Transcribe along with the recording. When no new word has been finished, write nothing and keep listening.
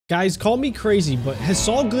Guys, call me crazy, but has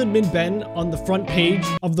Saul Goodman been on the front page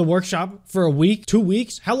of the workshop for a week, 2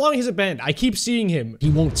 weeks? How long has it been? I keep seeing him. He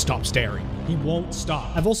won't stop staring. He won't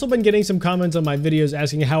stop. I've also been getting some comments on my videos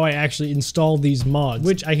asking how I actually installed these mods,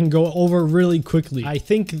 which I can go over really quickly. I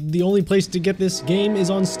think the only place to get this game is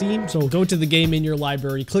on Steam, so go to the game in your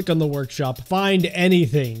library, click on the workshop, find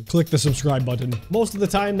anything, click the subscribe button. Most of the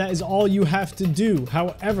time, that is all you have to do.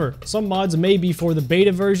 However, some mods may be for the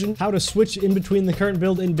beta version. How to switch in between the current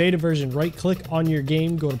build and beta version. Right click on your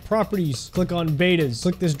game, go to properties, click on betas,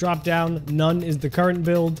 click this drop down. None is the current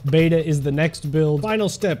build, beta is the next build. Final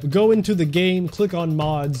step, go into the game, click on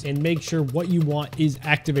mods, and make sure what you want is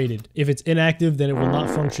activated. If it's inactive, then it will not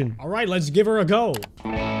function. All right, let's give her a go.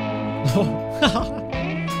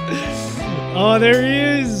 Oh, there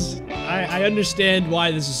he is. I understand why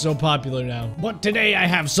this is so popular now. But today I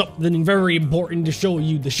have something very important to show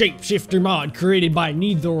you. The Shapeshifter mod created by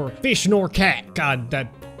neither fish nor cat. God,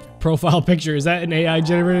 that profile picture, is that an AI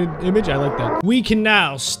generated image? I like that. We can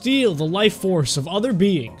now steal the life force of other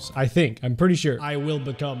beings. I think. I'm pretty sure. I will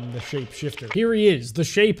become the Shapeshifter. Here he is, the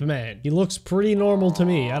Shape Man. He looks pretty normal to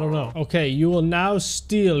me. I don't know. Okay, you will now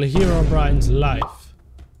steal Herobrine's life.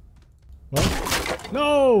 What?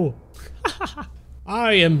 No!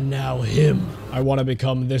 I am now him. I want to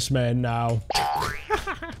become this man now.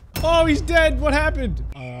 Oh, he's dead. What happened?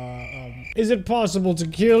 Is it possible to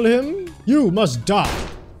kill him? You must die.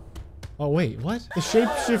 Oh, wait, what? The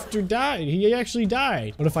Shapeshifter died. He actually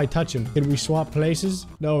died. What if I touch him? Can we swap places?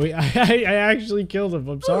 No, I actually killed him.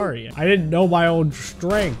 I'm sorry. I didn't know my own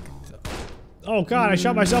strength. Oh god, I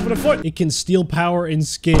shot myself in the foot. It can steal power and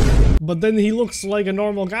skin, but then he looks like a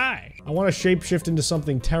normal guy. I want to shapeshift into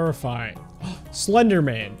something terrifying. Slender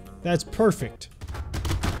Man. That's perfect.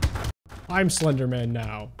 I'm Slender Man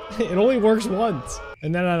now. It only works once.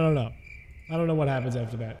 And then I don't know. I don't know what happens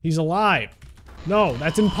after that. He's alive. No,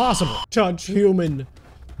 that's impossible. Touch human.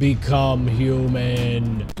 Become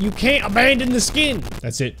human. You can't abandon the skin.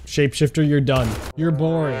 That's it. Shapeshifter, you're done. You're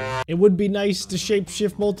boring. It would be nice to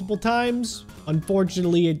shapeshift multiple times.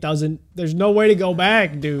 Unfortunately, it doesn't. There's no way to go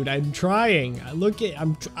back, dude. I'm trying. Look at,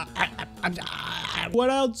 what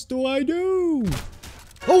else do I do?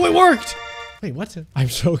 Oh, it worked. Wait, what? I'm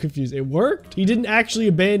so confused. It worked? He didn't actually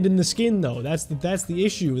abandon the skin, though. That's the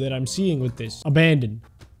issue that I'm seeing with this. Abandon.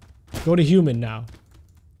 Go to human now.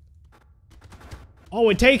 Oh,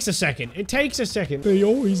 it takes a second. It takes a second. They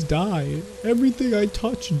always die. Everything I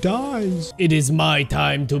touch dies. It is my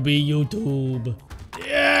time to be YouTube.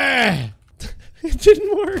 Yeah! It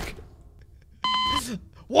didn't work.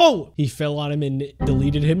 Whoa! He fell on him and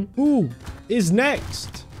deleted him. Who is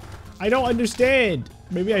next? I don't understand.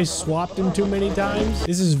 Maybe I swapped him too many times.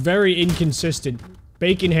 This is very inconsistent.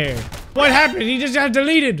 Bacon hair. What happened? He just got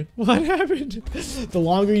deleted. What happened? The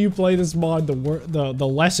longer you play this mod, the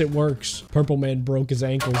less it works. Purple Man broke his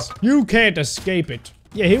ankles. You can't escape it.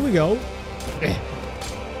 Yeah, here we go.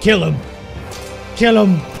 Kill him. Kill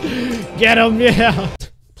him. Get him, yeah.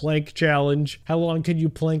 Plank challenge. How long can you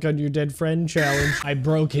plank on your dead friend challenge? I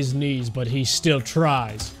broke his knees, but he still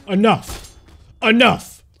tries. Enough.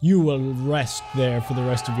 Enough. You will rest there for the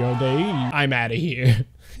rest of your day. I'm out of here.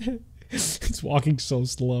 It's walking so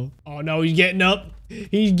slow. Oh no, he's getting up.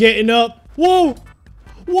 He's getting up. Whoa!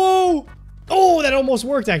 Whoa! Oh, that almost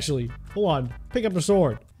worked actually. Hold on. Pick up the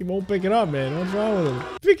sword. He won't pick it up, man. What's wrong with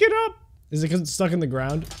it? Pick it up! Is it because it's stuck in the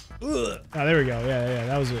ground? Ugh. Ah, there we go. Yeah,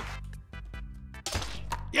 that was it.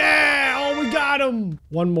 Yeah! Oh, we got him!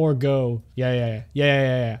 One more go.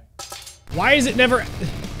 Yeah. Why is it never...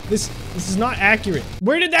 This is not accurate.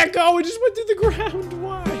 Where did that go? It just went to the ground.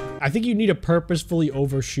 Why? I think you need to purposefully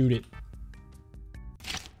overshoot it.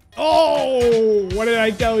 Oh, what did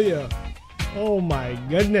I tell you? Oh my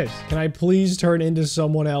goodness. Can I please turn into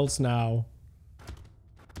someone else now?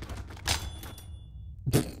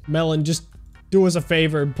 Melon, just do us a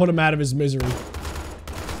favor and put him out of his misery.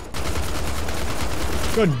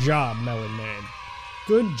 Good job, Melon Man.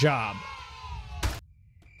 Good job.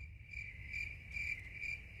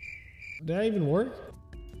 Did that even work?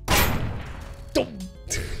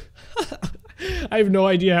 I have no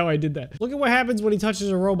idea how I did that. Look at what happens when he touches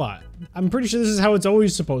a robot. I'm pretty sure this is how it's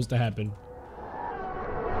always supposed to happen.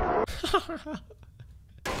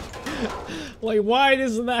 Like, why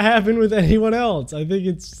doesn't that happen with anyone else? I think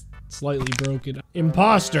it's slightly broken.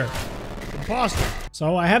 Imposter. Imposter.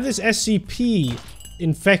 So I have this SCP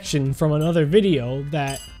infection from another video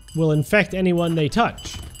that will infect anyone they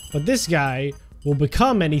touch. But this guy will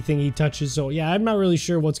become anything he touches. So yeah, I'm not really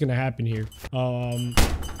sure what's gonna happen here.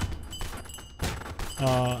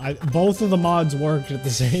 Both of the mods worked at the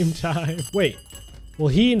same time. Wait, will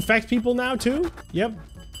he infect people now too? Yep.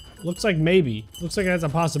 Looks like maybe. Looks like that's a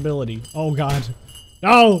possibility. Oh god.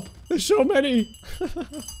 No! There's so many!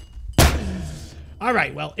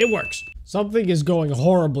 Alright, well, it works. Something is going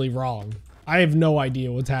horribly wrong. I have no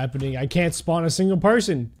idea what's happening. I can't spawn a single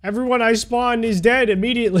person. Everyone I spawn is dead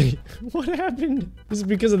immediately. What happened? Is it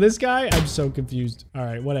because of this guy? I'm so confused.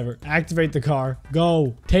 Alright, whatever. Activate the car.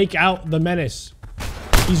 Go. Take out the menace.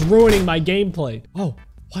 He's ruining my gameplay. Oh,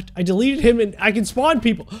 what? I deleted him and I can spawn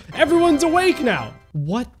people. Everyone's awake now.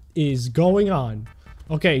 What is going on?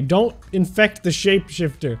 Okay, don't infect the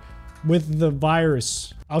shapeshifter with the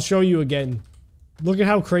virus. I'll show you again. Look at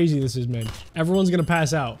how crazy this is, man. Everyone's gonna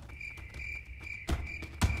pass out.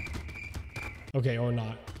 Okay, or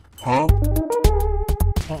not. Huh?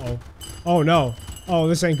 Uh-oh. Oh, no. Oh,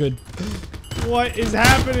 this ain't good. What is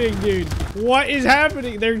happening, dude? What is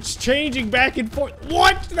happening? They're changing back and forth.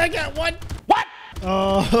 What? Did I get what? What?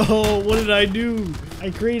 Oh, what did I do?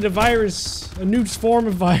 I created a virus. A new form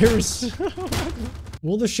of virus.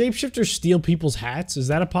 Will the shapeshifter steal people's hats? Is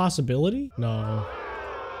that a possibility? No.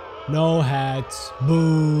 No hats.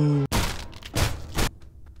 Boo.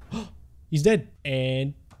 He's dead.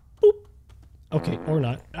 And boop. Okay, or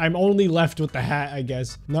not. I'm only left with the hat, I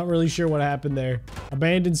guess. Not really sure what happened there.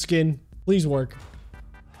 Abandoned skin. Please work.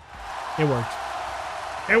 It worked.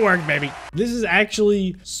 It worked, baby. This is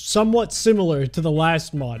actually somewhat similar to the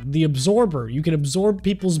last mod. The absorber. You can absorb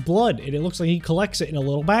people's blood, and it looks like he collects it in a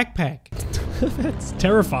little backpack. That's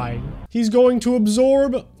terrifying. He's going to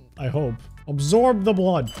absorb, I hope, absorb the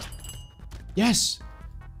blood. Yes.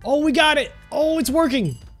 Oh, we got it. Oh, it's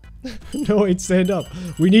working. No, wait, stand up.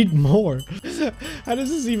 We need more. How does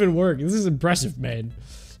this even work? This is impressive, man.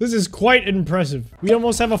 This is quite impressive. We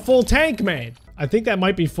almost have a full tank, man. I think that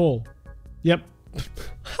might be full. Yep.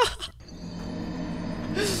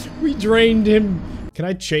 We drained him. Can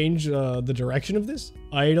I change the direction of this?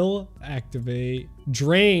 Idle, activate,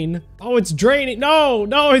 drain. Oh, it's draining. No,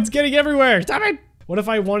 no, it's getting everywhere. Stop it. What if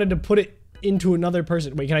I wanted to put it into another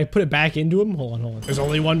person? Wait, can I put it back into him? Hold on, hold on. There's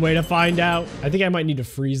only one way to find out. I think I might need to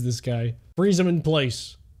freeze this guy. Freeze him in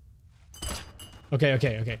place. Okay,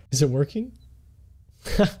 okay, okay. Is it working?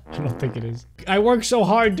 I don't think it is. I worked so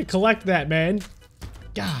hard to collect that, man.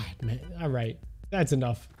 God, man. All right. That's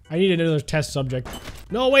enough. I need another test subject.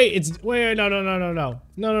 No, wait. Wait, no, no, no, no, no.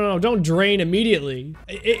 No, no, no. Don't drain immediately.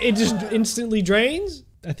 It just instantly drains?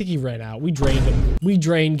 I think he ran out. We drained him. We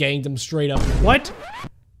ganged him straight up. What?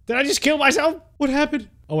 Did I just kill myself? What happened?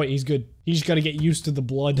 Oh, wait. He's good. He's got to get used to the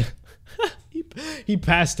blood. He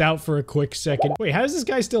passed out for a quick second. Wait, how is this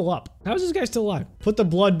guy still up? How is this guy still alive? Put the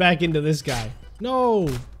blood back into this guy. No.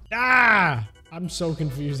 Ah! I'm so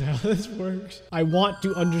confused how this works. I want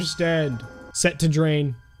to understand. Set to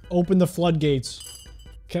drain. Open the floodgates.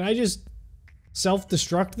 Can I just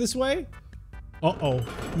self-destruct this way? Uh-oh.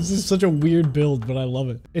 This is such a weird build, but I love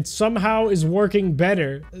it. It somehow is working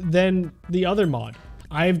better than the other mod.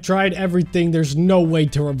 I've tried everything. There's no way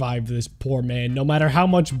to revive this poor man, no matter how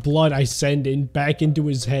much blood I send back into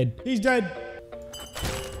his head. He's dead.